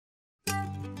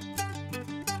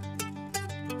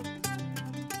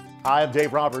I'm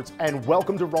Dave Roberts, and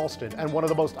welcome to Ralston and one of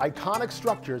the most iconic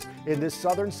structures in this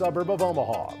southern suburb of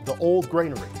Omaha, the Old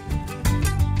Granary.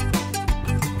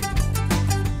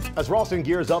 As Ralston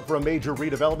gears up for a major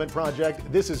redevelopment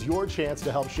project, this is your chance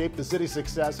to help shape the city's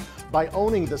success by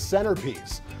owning the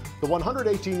centerpiece. The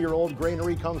 118-year-old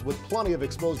granary comes with plenty of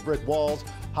exposed brick walls,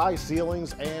 high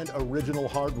ceilings, and original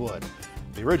hardwood.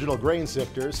 The original grain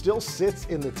sifter still sits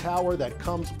in the tower that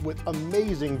comes with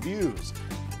amazing views.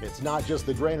 It's not just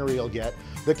the granary you'll get.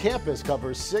 The campus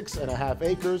covers 6.5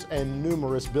 acres and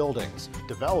numerous buildings.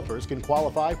 Developers can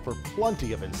qualify for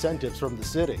plenty of incentives from the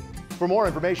city. For more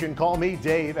information, call me,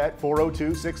 Dave, at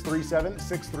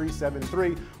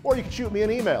 402-637-6373, or you can shoot me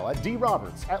an email at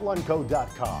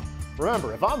droberts@lundco.com.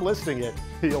 Remember, if I'm listing it,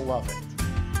 you'll love it.